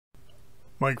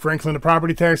Mike Franklin, the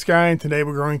property tax guy, and today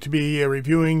we're going to be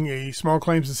reviewing a small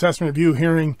claims assessment review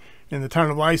hearing in the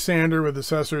town of Lysander with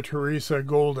Assessor Teresa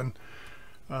Golden.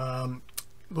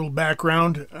 Little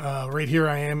background, right here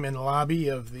I am in the lobby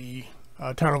of the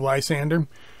town of Lysander,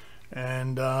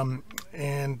 and in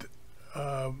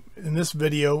this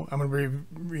video I'm going to be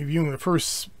reviewing the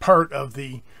first part of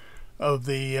the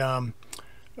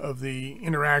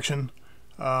interaction.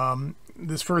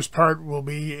 This first part will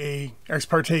be a ex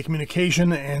parte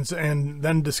communication and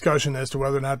then discussion as to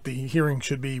whether or not the hearing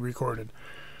should be recorded.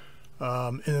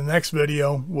 In the next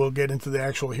video, we'll get into the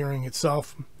actual hearing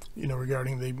itself,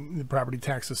 regarding the property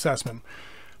tax assessment.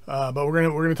 But we're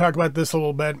gonna talk about this a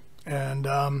little bit, and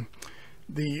a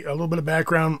little bit of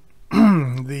background.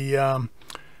 We'd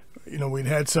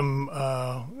had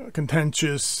some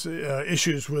contentious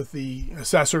issues with the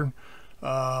assessor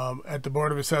at the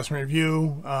Board of Assessment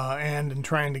Review, and in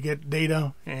trying to get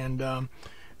data and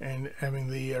having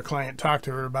the client talk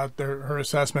to her about her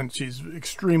assessment. She's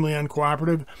extremely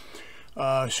uncooperative.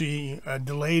 She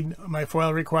delayed my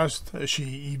FOIL request.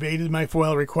 She evaded my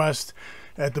FOIL request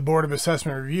at the Board of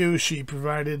Assessment Review. She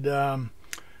provided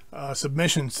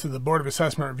submissions to the Board of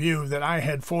Assessment Review that I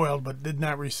had FOILed but did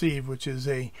not receive, which is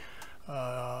a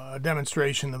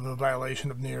demonstration of a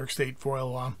violation of New York State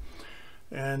FOIL law.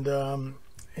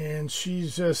 And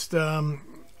she's just I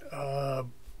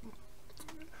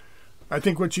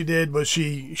think what she did was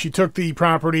she took the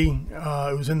property,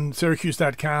 it was in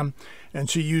Syracuse.com, and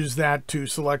she used that to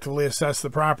selectively assess the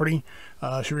property.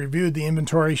 She reviewed the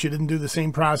inventory. She didn't do the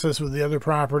same process with the other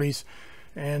properties,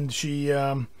 and she's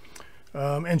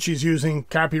using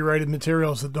copyrighted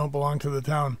materials that don't belong to the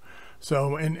town.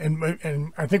 So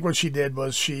and I think what she did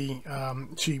was she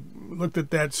looked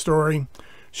at that story.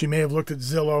 She may have looked at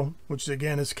Zillow, which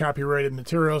again is copyrighted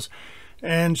materials,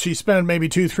 and she spent maybe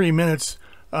 2-3 minutes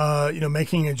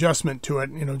making an adjustment to it.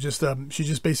 She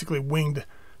just basically winged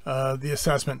the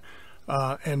assessment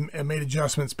and made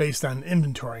adjustments based on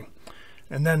inventory.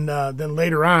 And then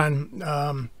later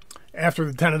on, after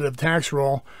the tentative tax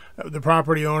roll, the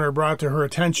property owner brought to her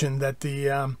attention that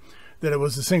that it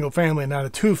was a single family, not a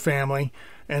two family,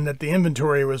 and that the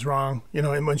inventory was wrong.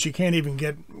 And when she can't even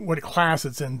get what class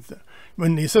it's in,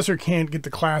 when the assessor can't get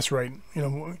the class right,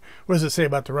 what does it say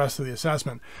about the rest of the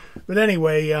assessment? But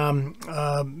anyway,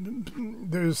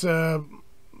 there's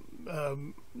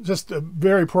just a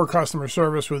very poor customer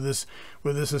service with this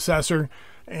assessor,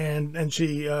 and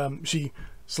she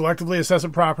selectively assessed a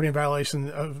property in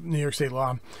violation of New York State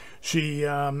law. She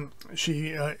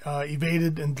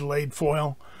evaded and delayed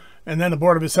FOIL. And then the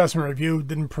Board of Assessment Review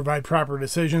didn't provide proper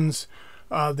decisions.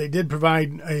 They did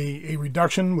provide a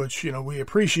reduction, which we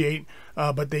appreciate,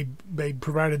 but they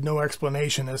provided no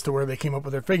explanation as to where they came up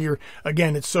with their figure.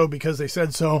 Again, it's so because they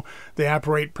said so. They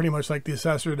operate pretty much like the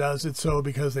assessor does. It's so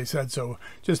because they said so.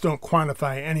 Just don't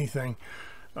quantify anything.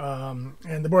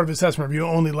 And the Board of Assessment Review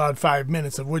only allowed 5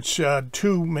 minutes, of which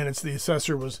 2 minutes the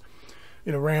assessor was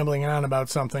rambling on about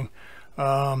something.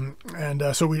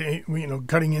 So we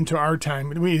cutting into our time,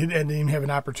 we didn't even have an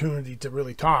opportunity to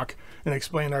really talk and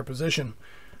explain our position.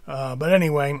 But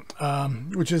anyway,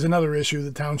 which is another issue.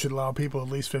 The town should allow people at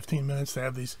least 15 minutes to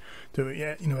have these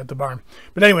at the bar.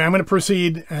 But anyway, I'm going to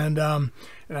proceed, and I'm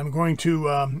going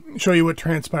to show you what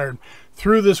transpired.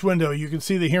 Through this window, you can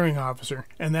see the hearing officer,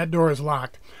 and that door is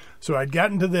locked. So I'd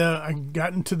gotten to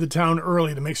the town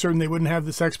early to make certain they wouldn't have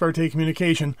this ex parte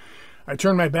communication. I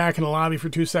turn my back in the lobby for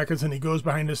 2 seconds, and he goes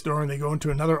behind this door, and they go into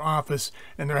another office,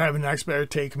 and they're having ex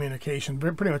parte communication.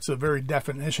 Pretty much the very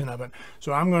definition of it.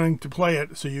 So I'm going to play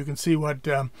it so you can see what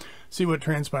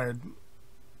transpired.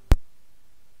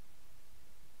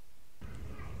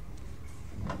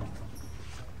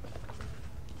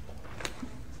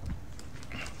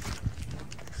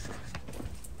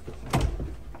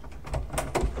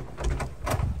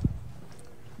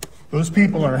 Those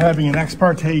people are having an ex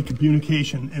parte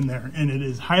communication in there, and it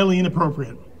is highly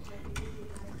inappropriate.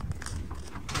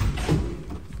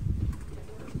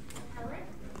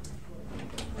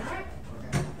 There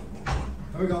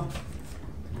we go.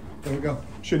 There we go.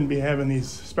 Shouldn't be having these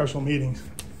special meetings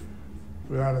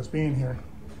without us being here.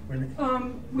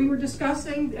 We were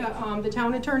discussing, the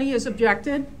town attorney has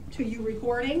objected to you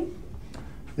recording.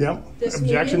 Yep, This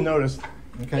objection meeting. Noticed.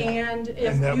 Okay. And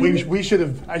if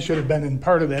I should have been in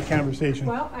part of that conversation.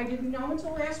 Well, I didn't know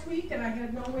until last week, and I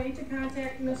had no way to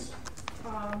contact Mr.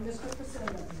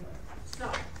 Facility.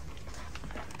 So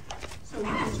you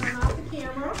can turn off the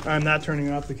camera. I'm not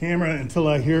turning off the camera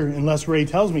unless Ray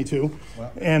tells me to,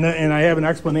 and I have an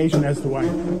explanation as to why.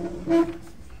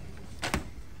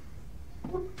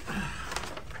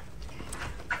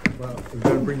 Well, are you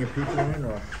going to bring your people in,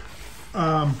 or?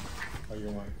 Or you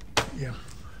want? Yeah.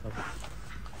 Okay.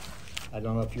 I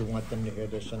don't know if you want them to hear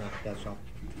this or not, that's all.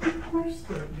 Of course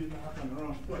they're getting off on the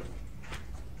wrong foot.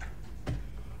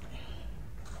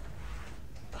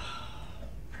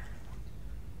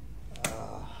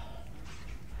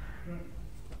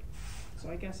 So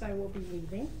I guess I will be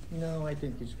leaving. No, I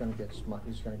think he's gonna get smart,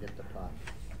 he's gonna get the pot,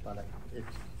 but it's...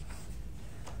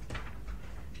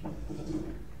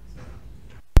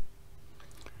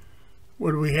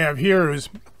 What we have here is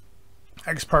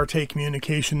ex parte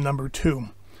communication number 2.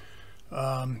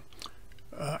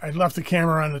 I left the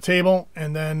camera on the table,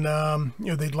 and then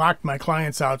they'd locked my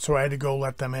clients out, so I had to go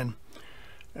let them in.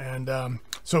 And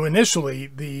so initially,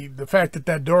 the fact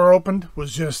that door opened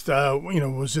was just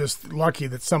was just lucky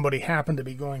that somebody happened to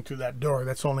be going through that door.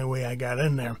 That's the only way I got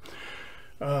in there.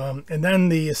 And then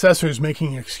the assessor's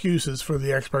making excuses for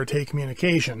the ex parte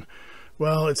communication.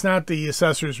 Well, it's not the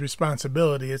assessor's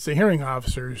responsibility. It's the hearing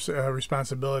officer's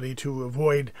responsibility to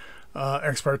avoid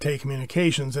ex parte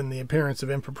communications and the appearance of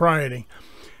impropriety.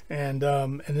 And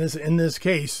in this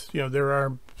case, there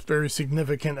are very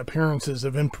significant appearances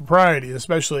of impropriety,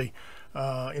 especially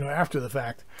after the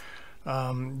fact.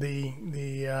 The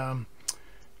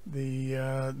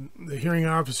hearing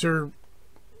officer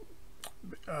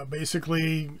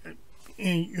basically,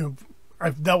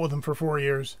 I've dealt with him for 4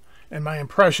 years. And my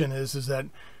impression is that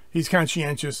he's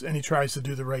conscientious and he tries to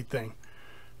do the right thing.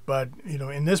 But,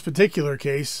 in this particular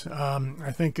case,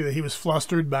 I think that he was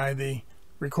flustered by the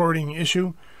recording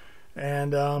issue.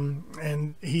 And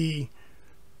he,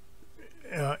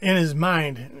 in his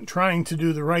mind, trying to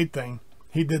do the right thing,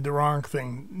 he did the wrong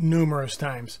thing numerous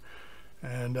times.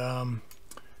 And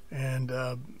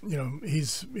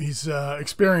he's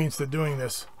experienced at doing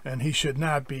this, and he should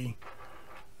not be.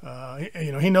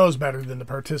 He knows better than to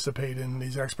participate in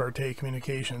these ex parte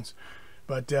communications,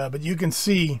 but you can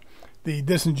see the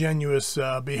disingenuous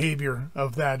behavior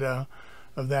of that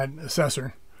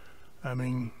assessor. I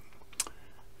mean,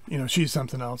 she's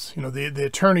something else. The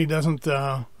attorney doesn't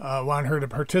want her to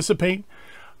participate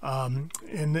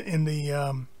in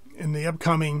the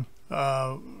upcoming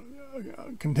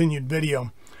continued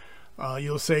video.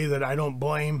 You'll say that I don't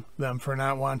blame them for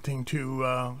not wanting to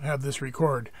have this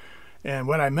record. And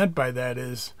what I meant by that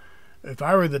is, if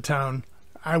I were the town,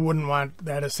 I wouldn't want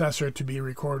that assessor to be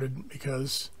recorded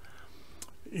because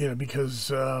it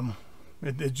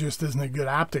just isn't a good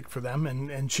optic for them.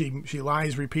 And she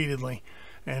lies repeatedly.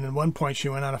 And at one point, she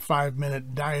went on a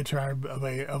 5-minute diatribe of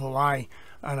a lie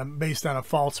based on a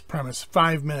false premise.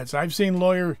 5 minutes. I've seen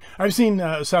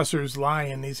assessors lie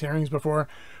in these hearings before,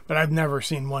 but I've never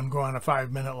seen one go on a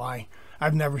 5-minute lie.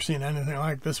 I've never seen anything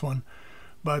like this one.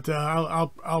 But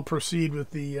I'll proceed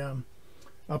with the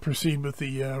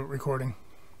recording.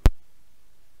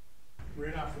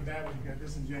 Right off the bat, we've got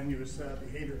disingenuous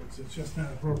behavior. It's just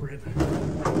not appropriate.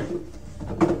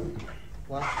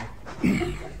 Well,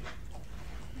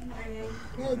 Morning.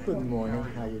 hey, good morning.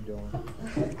 How you doing?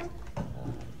 Sorry,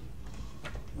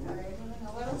 I'm moving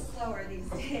a little slower these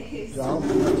days. Don't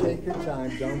take your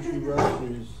time. Don't you rush.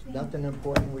 There's nothing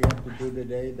important we have to do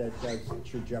today that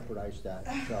should jeopardize that.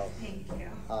 So, Thank you.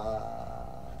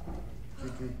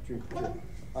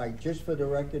 all right. Just for the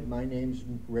record, my name's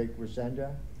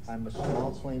Lysander. I'm a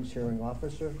small claims hearing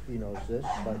officer. He knows this,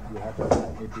 but you haven't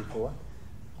met me before.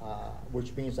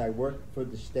 Which means I work for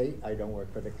the state. I don't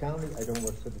work for the county. I don't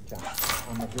work for the town.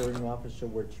 I'm a hearing officer,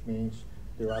 which means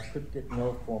there are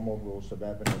no formal rules of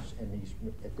evidence, and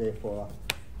therefore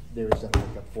there isn't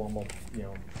like a formal,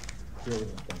 hearing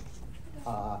thing.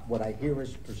 What I hear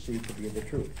is perceived to be the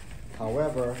truth.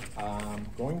 However, I'm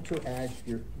going to ask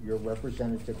your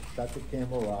representative to shut the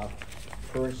camera off,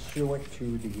 pursuant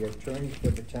to the attorneys for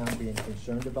the town being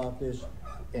concerned about this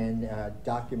and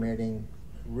documenting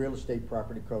Real Estate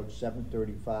Property Code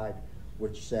 735,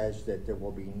 which says that there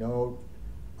will be no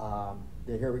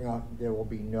there will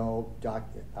be no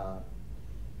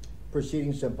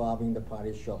proceedings involving the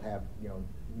parties shall have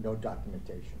no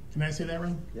documentation. Can I say that,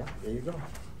 Ron? Yeah, there you go.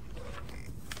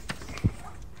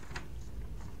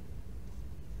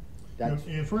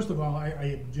 First of all,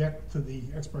 I object to the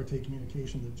ex parte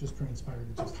communication that just transpired.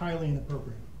 It's just highly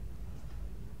inappropriate.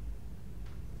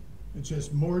 It's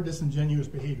just more disingenuous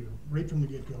behavior right from the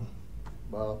get-go.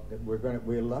 Well,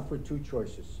 we're left with two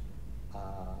choices.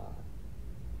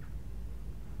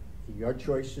 Your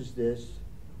choice is this: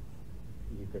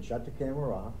 you can shut the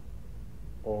camera off,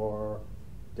 or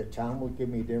the town will give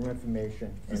me their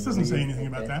information. This doesn't say anything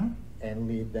about that. And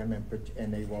leave them,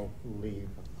 and they won't leave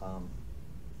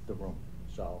the room.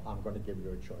 So I'm going to give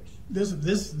you a choice.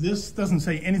 This doesn't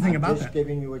say anything about that. I'm just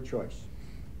giving you a choice.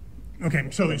 Okay,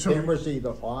 so the camera's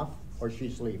either off or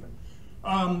she's leaving.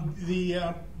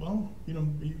 Well,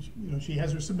 she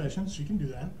has her submissions. She can do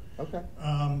that. Okay.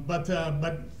 But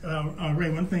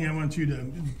Ray, one thing I want you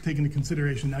to take into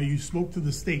consideration. Now, you spoke to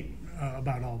the state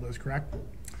about all this, correct?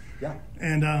 Yeah.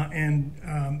 And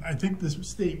I think this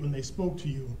state, when they spoke to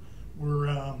you,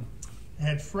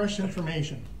 had fresh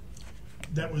information.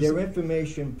 That was their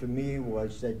information for me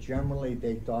was that generally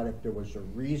they thought if there was a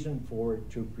reason for it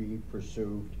to be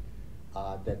pursued,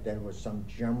 that there was some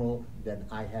general, then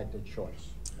I had the choice,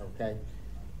 okay?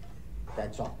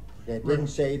 That's all. They didn't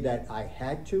say that I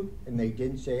had to, and they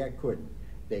didn't say I couldn't.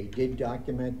 They did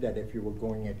document that if you were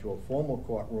going into a formal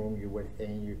courtroom, you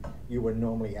would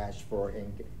normally ask for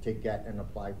to get and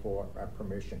apply for a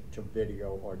permission to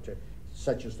video or to,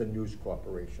 such as the news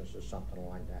corporations or something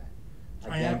like that.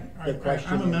 Again,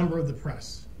 I'm a member of the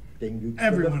press. Then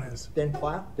Everyone is. Then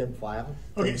file.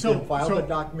 Okay, then file the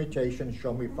documentation.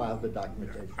 Show me file the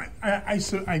documentation. I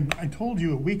told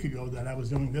you a week ago that I was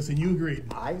doing this, and you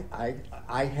agreed.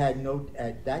 I had no,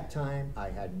 at that time, I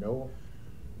had no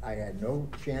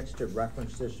chance to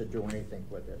reference this or do anything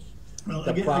with this. Well, the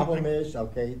again, problem is,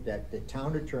 okay, that the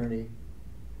town attorney,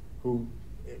 who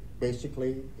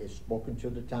basically is spoken to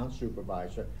the town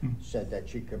supervisor, said that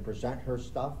she can present her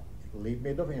stuff, leave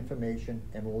me the information,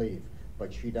 and leave.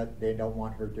 But they don't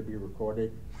want her to be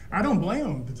recorded. I don't blame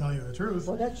them, to tell you the truth.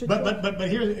 Well, that's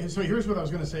here's what I was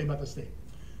going to say about the state.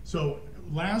 So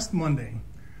last Monday,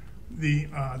 the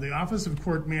Office of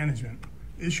Court Management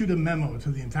issued a memo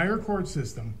to the entire court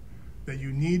system that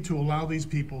you need to allow these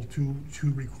people to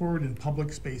record in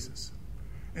public spaces.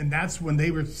 And that's when they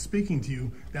were speaking to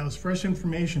you. That was fresh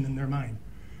information in their mind.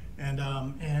 And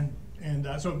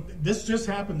so this just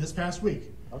happened this past week.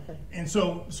 Okay. And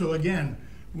so again,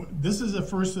 this is a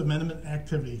First Amendment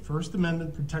activity, First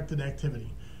Amendment protected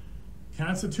activity.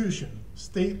 Constitution,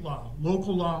 state law,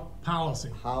 local law,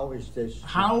 policy. How is this?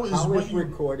 How is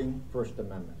recording First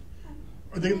Amendment?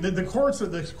 The courts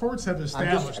have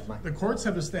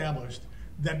established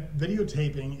that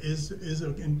videotaping is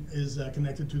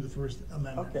connected to the First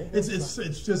Amendment. Okay.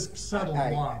 It's just settled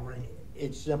law, right?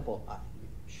 It's simple.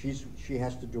 She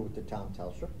has to do what the town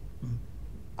tells her.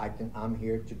 I'm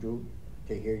here to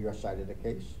hear your side of the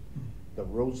case. The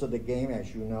rules of the game,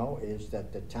 as you know, is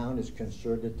that the town is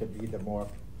considered to be the more,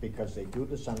 because they do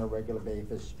this on a regular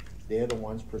basis, they're the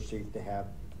ones perceived to have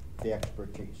the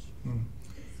expertise.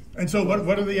 And so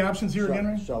what are the options here again,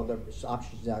 Ray? So the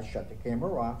options are shut the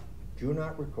camera off, do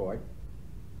not record,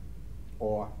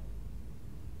 or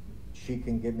she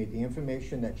can give me the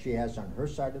information that she has on her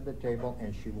side of the table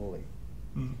and she will leave.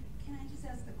 Can I just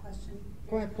ask a question?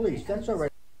 Go ahead, please. That's all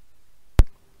right.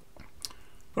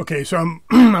 Okay, so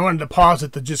I wanted to pause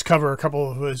it to just cover a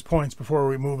couple of his points before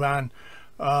we move on.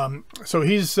 So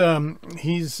he's saying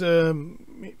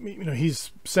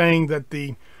that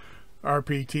the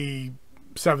RPT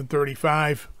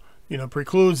 735,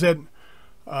 precludes it.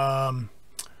 That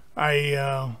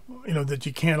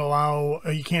you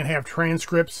can't have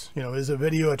transcripts. Is a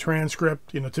video a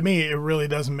transcript? To me, it really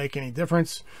doesn't make any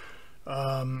difference.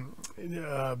 There's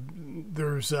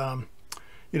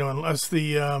unless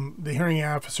the hearing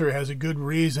officer has a good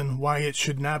reason why it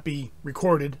should not be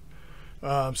recorded,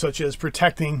 such as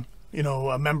protecting,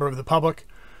 a member of the public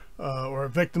or a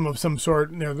victim of some sort.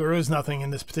 There is nothing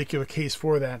in this particular case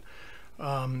for that.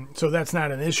 So that's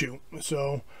not an issue.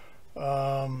 So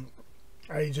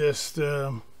he's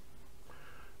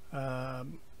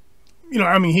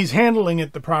handling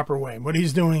it the proper way. What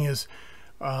he's doing is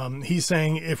he's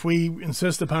saying if we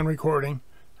insist upon recording,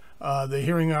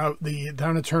 the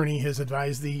town attorney has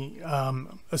advised the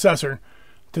assessor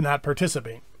to not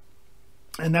participate.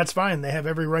 And that's fine. They have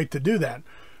every right to do that.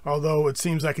 Although it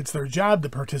seems like it's their job to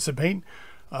participate.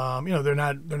 They're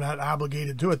not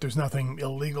obligated to it. There's nothing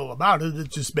illegal about it.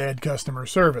 It's just bad customer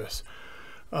service.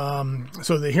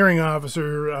 So the hearing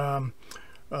officer,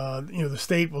 the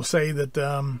state will say that,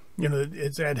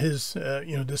 it's at his,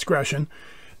 discretion.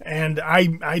 And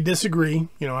I disagree.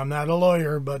 I'm not a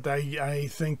lawyer, but I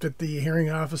think that the hearing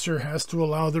officer has to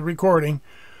allow the recording,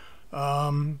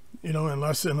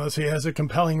 unless he has a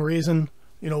compelling reason,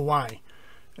 why.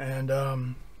 And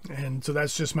so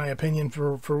that's just my opinion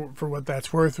for what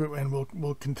that's worth, and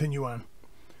we'll continue on.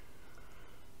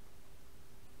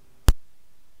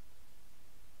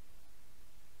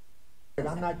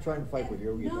 I'm not trying to fight with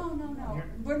you either. No.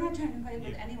 We're not trying to fight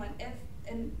with anyone.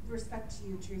 In respect to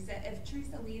you, Teresa, if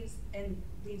Teresa leaves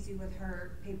you with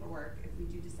her paperwork, if we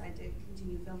do decide to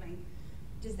continue filming,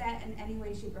 does that in any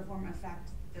way, shape, or form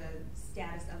affect the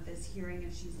status of this hearing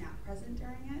if she's not present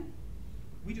during it?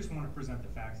 We just want to present the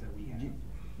facts that we have.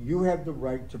 You have the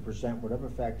right to present whatever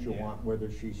facts you Yeah. want,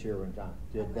 whether she's here or not.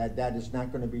 That is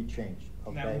not gonna be changed,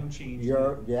 okay? That won't change.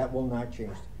 That will not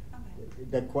change. Okay.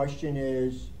 The question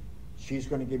is, she's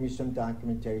gonna give me some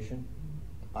documentation.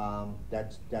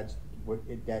 That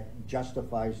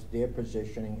justifies their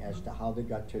positioning as to how they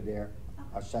got to their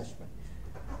assessment.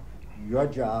 Your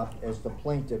job as the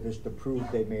plaintiff is to prove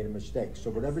they made a mistake. So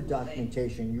whatever Absolutely.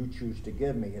 documentation you choose to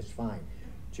give me is fine.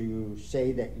 To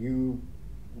say that you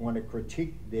want to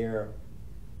critique their,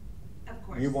 Of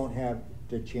course. you won't have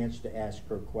the chance to ask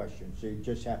her questions. So you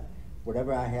just have,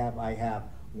 whatever I have, I have.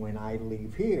 When I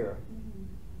leave here, Mhm.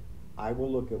 I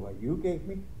will look at what you gave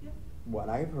me, Yep. what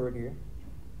I've heard here,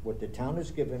 what the town has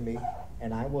given me,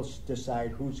 and I will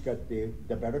decide who's got the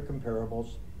better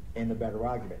comparables and the better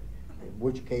argument. In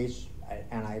which case,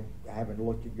 and I haven't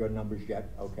looked at your numbers yet,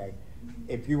 okay?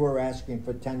 If you were asking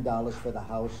for $10 for the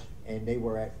house and they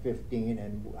were at 15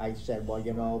 and I said, well,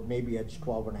 you know, maybe it's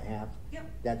 12 and a half, Yep.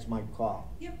 that's my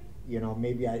call. Yep. You know,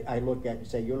 maybe I look at and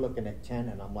say, you're looking at 10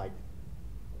 and I'm like,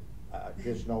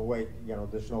 there's no way, you know,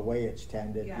 there's no way it's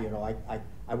 10. That, Yeah. you know,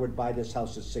 I would buy this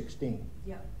house at 16.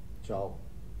 Yep. So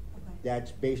Okay.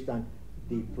 that's based on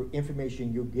the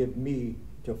information you give me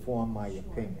to form my Sure.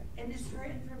 opinion. And is her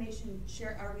information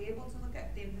share, are we able to look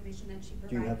at the information that she provides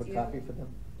Do you have a copy for them?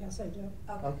 Yes, I do.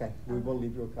 Okay, we will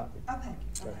leave you a copy. Okay.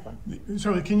 That's Okay. fine.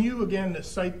 So can you again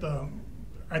cite the,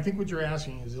 I think what you're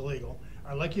asking is illegal.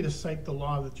 I'd like you to cite the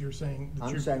law that you're saying. That I'm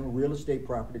you're, saying Real Estate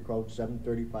Property Code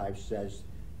 735 says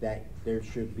that there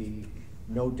should be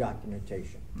no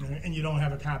documentation. and you don't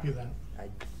have a copy of that.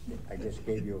 I just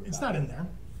gave you a copy. It's not in there.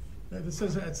 It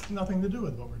says it's nothing to do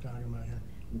with what we're talking about here.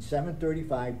 In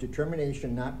 735,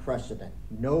 determination not precedent,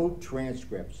 no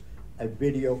transcripts. A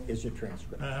video is a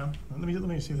transcript. Let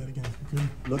me see that again. If you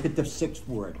could. Look at the 6th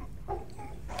word.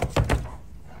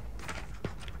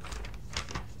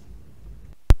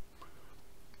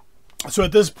 So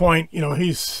at this point, you know,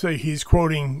 he's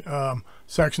quoting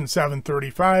section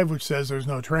 735, which says there's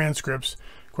no transcripts.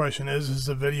 Question is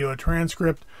the video a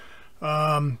transcript?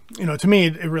 You know, to me,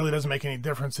 it really doesn't make any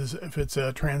difference if it's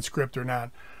a transcript or not.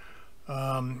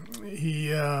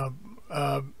 You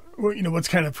know, what's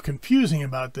kind of confusing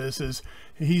about this is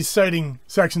he's citing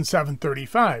section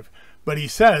 735, but he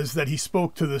says that he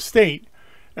spoke to the state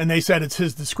and they said it's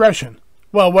his discretion.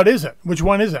 Well, what is it? Which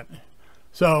one is it?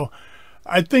 So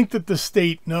I think that the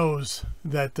state knows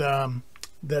that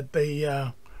that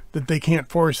they can't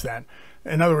force that.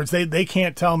 In other words, they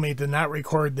can't tell me to not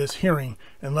record this hearing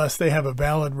unless they have a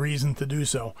valid reason to do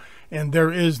so. And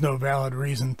there is no valid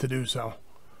reason to do so.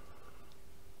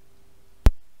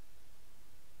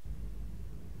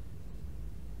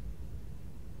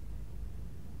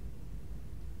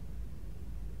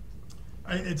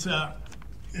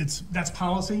 That's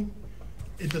policy.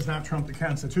 It does not trump the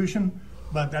Constitution,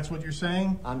 but that's what you're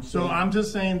saying. I'm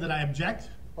just saying that I object.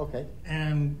 Okay.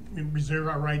 And we reserve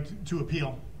our right to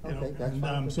appeal. You know? That's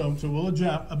fine. So we'll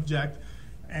object.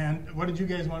 And what did you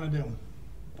guys want to do?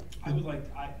 I would like,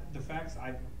 the facts,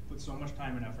 I put so much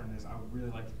time and effort in this, I would really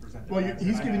like to present the Well, facts.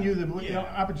 he's that I giving you have. the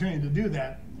opportunity to do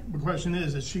that. The question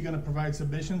is she going to provide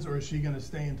submissions or is she going to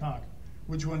stay and talk?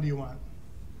 Which one do you want?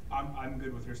 I'm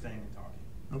good with her staying and talking.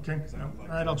 Okay. 'Cause I would like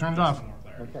All right, to I'll turn it get off. some more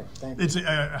clarity. Okay, thank you. It's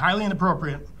highly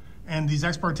inappropriate, and these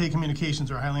ex parte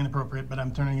communications are highly inappropriate, but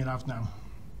I'm turning it off now.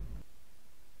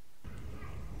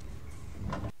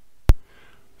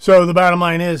 So the bottom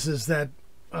line is that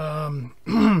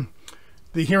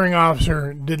the hearing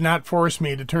officer did not force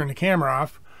me to turn the camera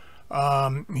off.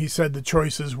 He said the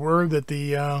choices were that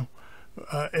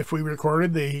if we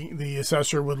recorded, the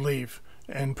assessor would leave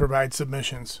and provide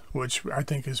submissions, which I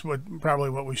think is probably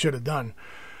what we should have done.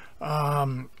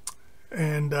 And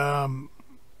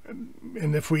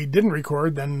if we didn't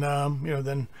record, then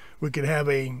then we could have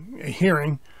a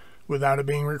hearing without it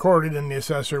being recorded, and the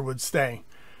assessor would stay.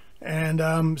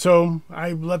 And so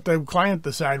I let the client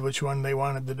decide which one they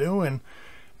wanted to do, and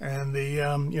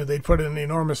they put an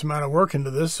enormous amount of work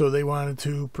into this, so they wanted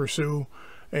to pursue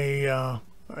a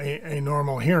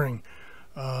normal hearing.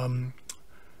 I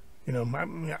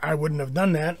wouldn't have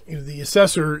done that. The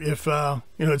assessor, if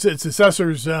it's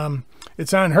assessor's,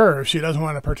 it's on her if she doesn't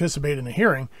want to participate in the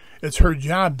hearing. It's her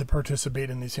job to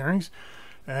participate in these hearings,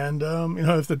 and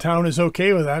if the town is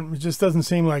okay with that, it just doesn't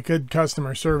seem like good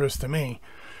customer service to me.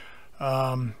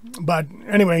 But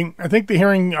anyway, I think the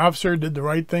hearing officer did the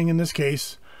right thing in this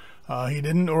case. He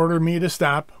didn't order me to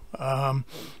stop.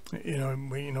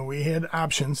 We had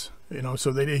options.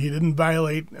 So he didn't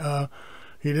violate.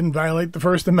 He didn't violate the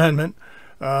First Amendment,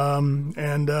 and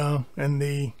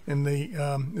the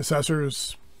assessor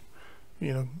is,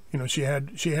 she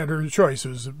had her choice. It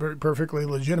was perfectly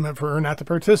legitimate for her not to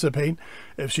participate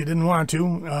if she didn't want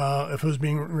to, if it was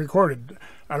being recorded.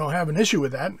 I don't have an issue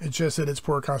with that. It's just that it's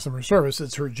poor customer service.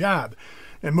 It's her job.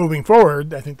 And moving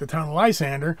forward, I think the town of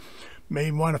Lysander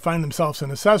may want to find themselves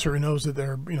an assessor who knows that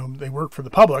they work for the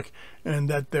public and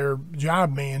that their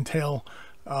job may entail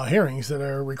hearings that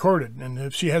are recorded. And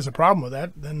if she has a problem with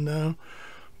that, then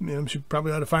she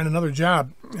probably ought to find another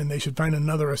job, and they should find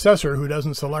another assessor who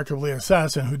doesn't selectively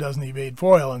assess and who doesn't evade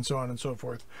FOIL and so on and so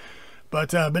forth.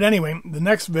 But anyway, the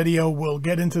next video will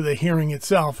get into the hearing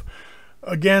itself.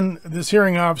 Again, this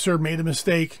hearing officer made a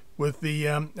mistake with the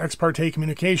ex parte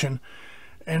communication,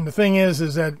 and the thing is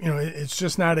that it's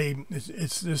just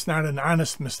not an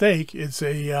honest mistake. It's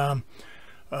a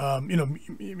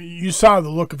you saw the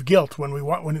look of guilt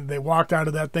when they walked out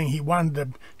of that thing. He wanted to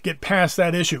get past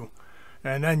that issue.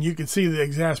 And then you could see the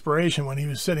exasperation when he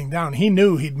was sitting down. He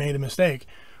knew he'd made a mistake,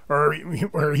 or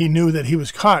he knew that he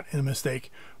was caught in a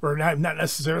mistake, or not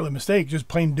necessarily a mistake, just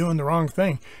plain doing the wrong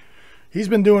thing. He's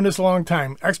been doing this a long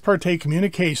time. Ex parte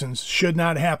communications should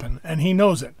not happen, and he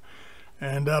knows it.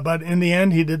 And but in the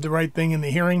end, he did the right thing in the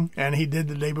hearing, and he did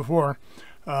the day before.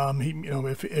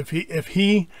 If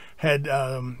he had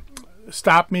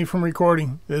stopped me from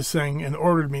recording this thing and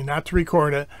ordered me not to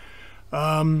record it,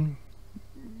 I'm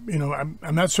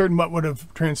not certain what would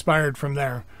have transpired from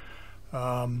there.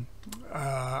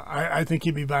 I think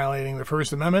he'd be violating the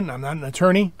First Amendment. I'm not an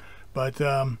attorney, but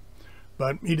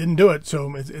he didn't do it,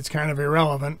 so it's kind of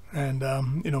irrelevant. And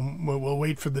we'll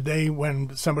wait for the day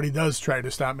when somebody does try to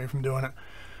stop me from doing it.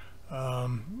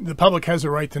 The public has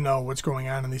a right to know what's going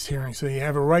on in these hearings, so you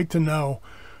have a right to know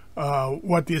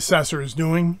what the assessor is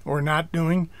doing or not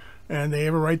doing, and they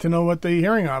have a right to know what the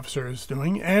hearing officer is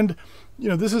doing. And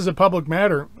this is a public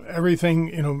matter.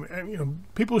 Everything,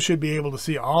 people should be able to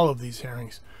see all of these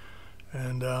hearings,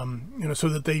 and so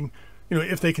that they,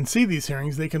 if they can see these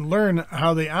hearings, they can learn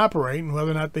how they operate and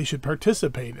whether or not they should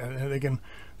participate, and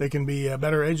they can be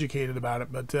better educated about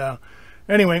it. But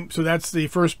anyway, so that's the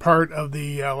first part of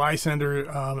the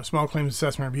Lysander Small Claims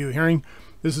Assessment Review hearing.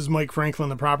 This is Mike Franklin,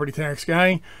 the property tax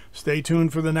guy. Stay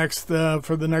tuned for the next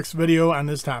video on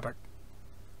this topic.